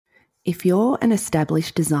if you're an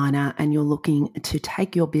established designer and you're looking to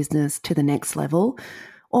take your business to the next level,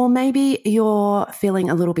 or maybe you're feeling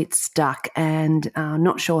a little bit stuck and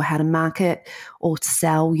not sure how to market or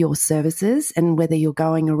sell your services, and whether you're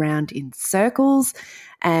going around in circles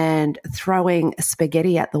and throwing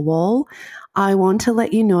spaghetti at the wall, I want to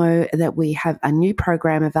let you know that we have a new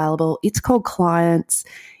program available. It's called Clients.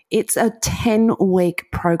 It's a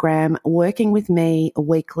 10-week program working with me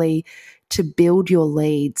weekly to build your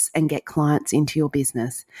leads and get clients into your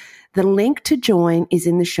business. The link to join is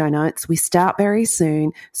in the show notes. We start very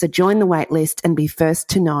soon, so join the waitlist and be first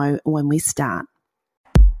to know when we start.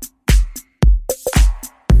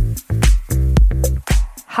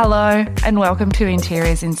 Hello and welcome to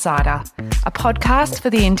Interiors Insider, a podcast for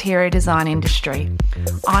the interior design industry.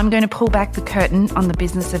 I'm going to pull back the curtain on the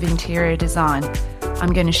business of interior design.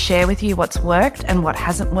 I'm going to share with you what's worked and what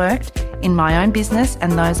hasn't worked in my own business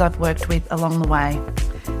and those I've worked with along the way.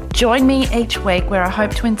 Join me each week where I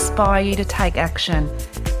hope to inspire you to take action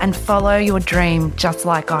and follow your dream just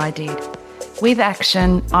like I did. With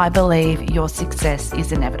action, I believe your success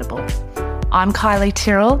is inevitable. I'm Kylie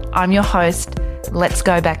Tyrrell. I'm your host. Let's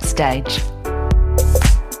go backstage.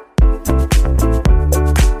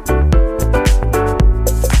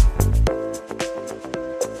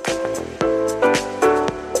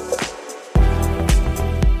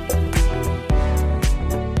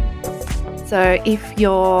 So if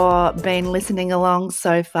you've been listening along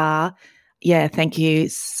so far, thank you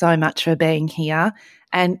so much for being here.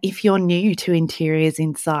 And if you're new to Interiors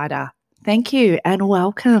Insider, thank you and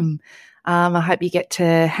welcome. I hope you get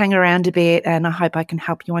to hang around a bit, and I hope I can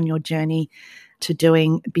help you on your journey to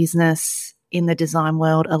doing business in the design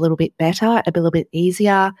world a little bit better, a little bit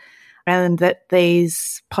easier, and that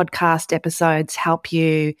these podcast episodes help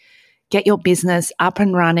you get your business up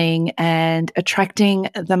and running and attracting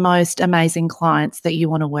the most amazing clients that you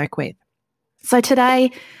want to work with. So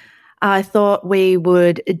today, I thought we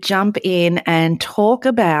would jump in and talk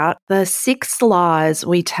about the 6 lies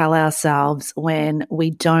we tell ourselves when we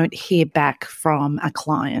don't hear back from a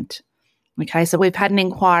client. Okay, so we've had an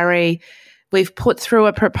inquiry, we've put through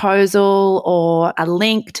a proposal or a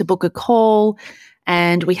link to book a call,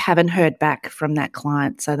 and we haven't heard back from that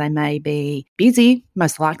client. So they may be busy,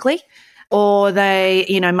 most likely, or they,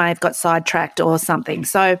 may have got sidetracked or something.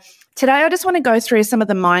 So today I just want to go through some of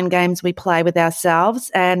the mind games we play with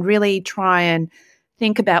ourselves and really try and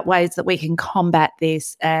think about ways that we can combat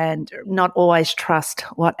this and not always trust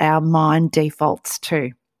what our mind defaults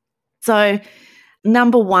to. So,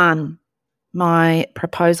 number 1, my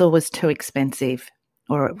proposal was too expensive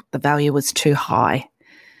or the value was too high.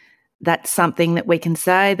 That's something that we can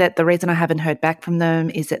say, that the reason I haven't heard back from them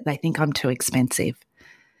is that they think I'm too expensive.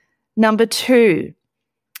 Number 2,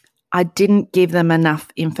 I didn't give them enough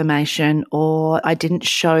information or I didn't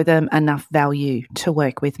show them enough value to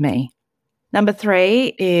work with me. Number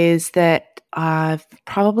 3 is that I've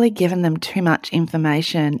probably given them too much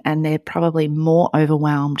information and they're probably more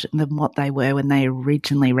overwhelmed than what they were when they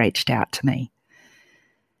originally reached out to me.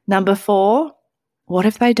 Number 4, what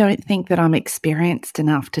if they don't think that I'm experienced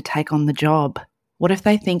enough to take on the job? What if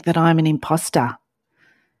they think that I'm an imposter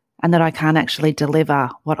and that I can't actually deliver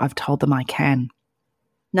what I've told them I can?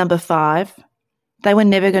 Number 5, they were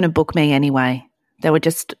never going to book me anyway. They were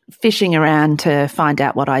just fishing around to find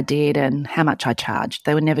out what I did and how much I charged.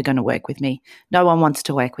 They were never going to work with me. No one wants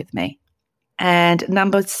to work with me. And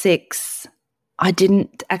number 6, I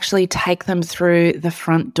didn't actually take them through the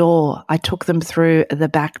front door. I took them through the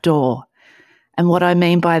back door. And what I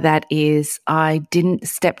mean by that is I didn't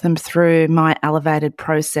step them through my elevated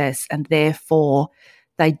process, and therefore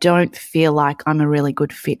they don't feel like I'm a really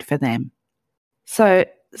good fit for them. So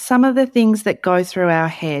some of the things that go through our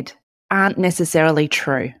head aren't necessarily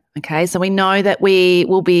true, okay? So we know that we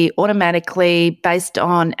will be automatically, based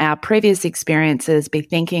on our previous experiences, be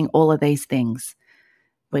thinking all of these things.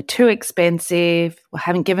 We're too expensive, we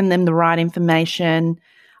haven't given them the right information,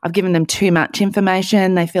 I've given them too much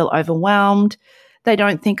information, they feel overwhelmed, they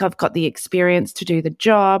don't think I've got the experience to do the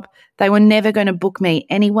job, they were never going to book me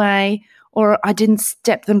anyway, or I didn't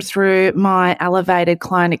step them through my elevated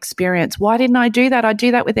client experience. Why didn't I do that? I do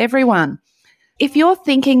that with everyone. If you're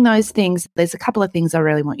thinking those things, there's a couple of things I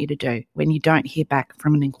really want you to do when you don't hear back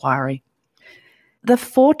from an inquiry. The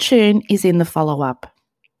fortune is in the follow-up,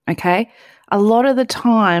 okay? A lot of the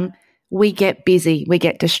time we get busy, we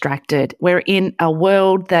get distracted. We're in a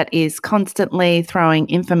world that is constantly throwing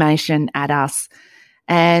information at us.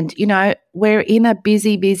 And, we're in a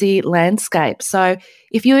busy landscape. So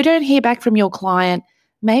if you don't hear back from your client,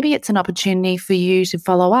 maybe it's an opportunity for you to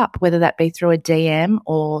follow up, whether that be through a DM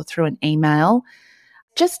or through an email.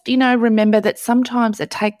 just, remember that sometimes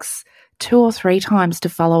it takes 2 or 3 times to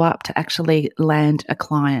follow up to actually land a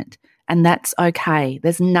client. And that's okay.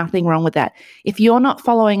 There's nothing wrong with that. If you're not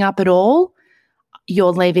following up at all,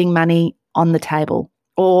 you're leaving money on the table,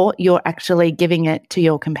 or you're actually giving it to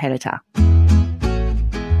your competitor.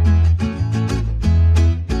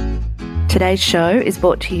 Today's show is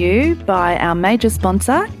brought to you by our major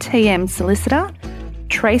sponsor, TM Solicitor.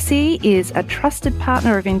 Tracy is a trusted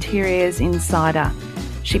partner of Interiors Insider.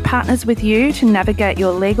 She partners with you to navigate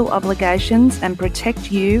your legal obligations and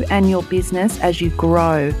protect you and your business as you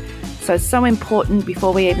grow. So important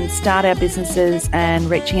before we even start our businesses and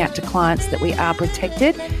reaching out to clients that we are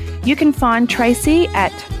protected. You can find Tracy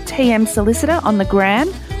at TM Solicitor on the gram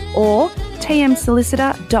or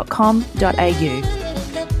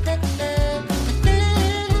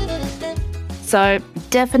tmsolicitor.com.au. So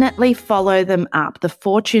definitely follow them up. The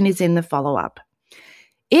fortune is in the follow-up.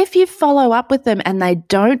 If you follow up with them and they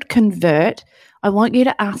don't convert, I want you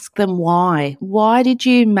to ask them why. Why did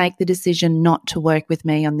you make the decision not to work with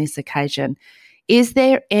me on this occasion? Is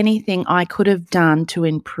there anything I could have done to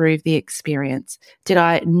improve the experience? Did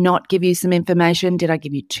I not give you some information? Did I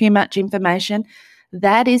give you too much information?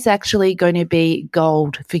 That is actually going to be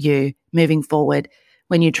gold for you moving forward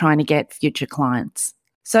when you're trying to get future clients.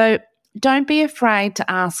 So don't be afraid to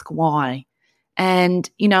ask why. And,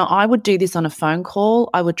 I would do this on a phone call.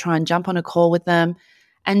 I would try and jump on a call with them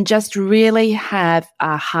and just really have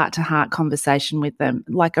a heart-to-heart conversation with them,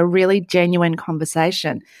 like a really genuine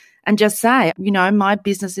conversation, and just say, my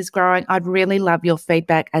business is growing. I'd really love your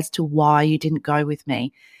feedback as to why you didn't go with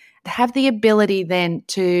me. Have the ability then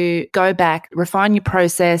to go back, refine your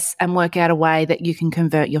process, and work out a way that you can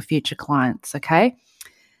convert your future clients, okay?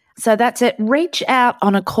 So that's it. Reach out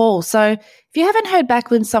on a call. So if you haven't heard back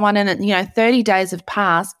from someone and 30 days have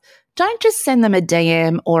passed, don't just send them a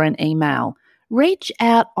DM or an email. Reach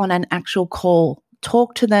out on an actual call.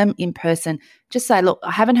 Talk to them in person. Just say, look,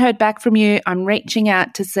 I haven't heard back from you. I'm reaching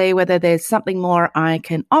out to see whether there's something more I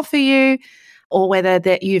can offer you, or whether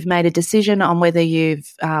that you've made a decision on whether you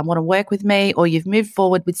want to work with me or you've moved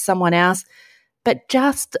forward with someone else. But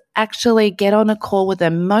just actually get on a call with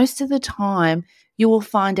them. Most of the time, you will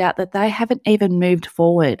find out that they haven't even moved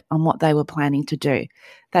forward on what they were planning to do.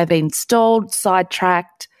 They've been stalled,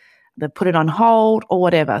 sidetracked, they've put it on hold or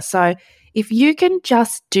whatever. So if you can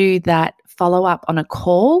just do that follow-up on a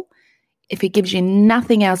call, if it gives you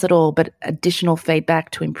nothing else at all but additional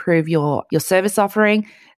feedback to improve your service offering,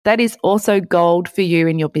 that is also gold for you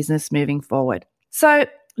in your business moving forward. So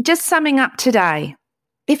just summing up today,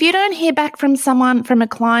 if you don't hear back from a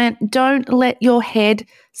client, don't let your head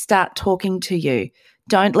start talking to you.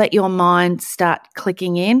 Don't let your mind start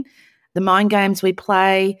clicking in. The mind games we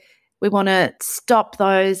play, we want to stop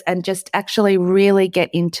those and just actually really get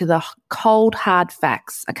into the cold, hard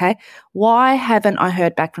facts, okay? Why haven't I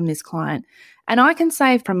heard back from this client? And I can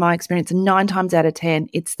say from my experience, 9 times out of 10,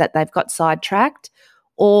 it's that they've got sidetracked,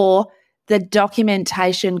 or the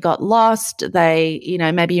documentation got lost.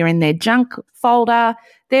 Maybe you're in their junk folder.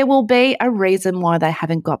 There will be a reason why they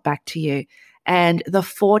haven't got back to you. And the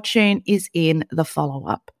fortune is in the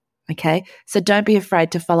follow-up, okay? So don't be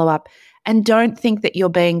afraid to follow up. And don't think that you're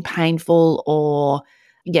being painful or,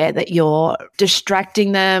 that you're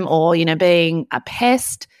distracting them or, being a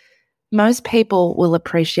pest. Most people will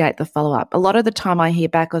appreciate the follow-up. A lot of the time I hear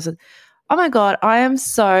back, oh my God, I am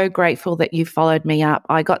so grateful that you followed me up.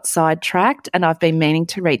 I got sidetracked and I've been meaning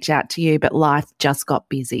to reach out to you, but life just got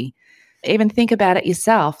busy. Even think about it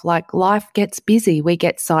yourself. Like, life gets busy. We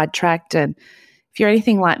get sidetracked, and if you're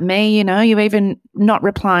anything like me, you're even not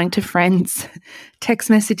replying to friends'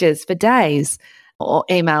 text messages for days or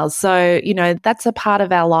emails. So, that's a part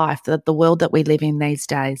of our life, the world that we live in these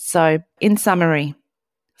days. So in summary,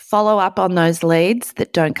 follow up on those leads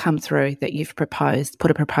that don't come through that you've proposed,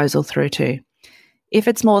 put a proposal through to. If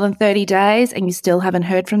it's more than 30 days and you still haven't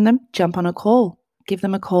heard from them, jump on a call, give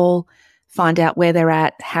them a call, find out where they're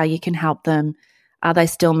at, how you can help them. Are they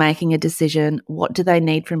still making a decision? What do they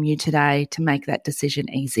need from you today to make that decision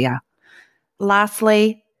easier?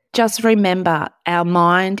 Lastly, just remember, our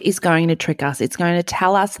mind is going to trick us. It's going to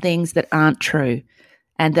tell us things that aren't true,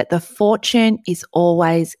 and that the fortune is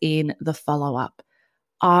always in the follow-up.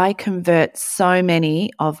 I convert so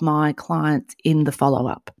many of my clients in the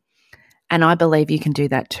follow-up, and I believe you can do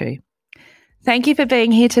that too. Thank you for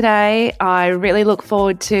being here today. I really look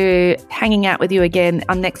forward to hanging out with you again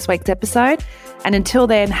on next week's episode. And until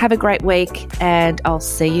then, have a great week, and I'll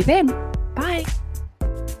see you then. Bye.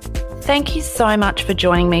 Thank you so much for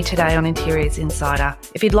joining me today on Interiors Insider.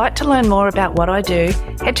 If you'd like to learn more about what I do,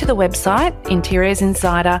 head to the website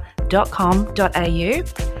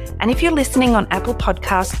interiorsinsider.com.au. And if you're listening on Apple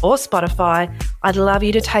Podcasts or Spotify, I'd love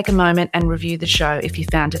you to take a moment and review the show if you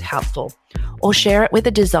found it helpful, or share it with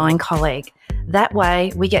a design colleague. That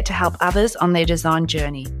way, we get to help others on their design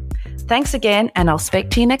journey. Thanks again, and I'll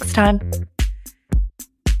speak to you next time.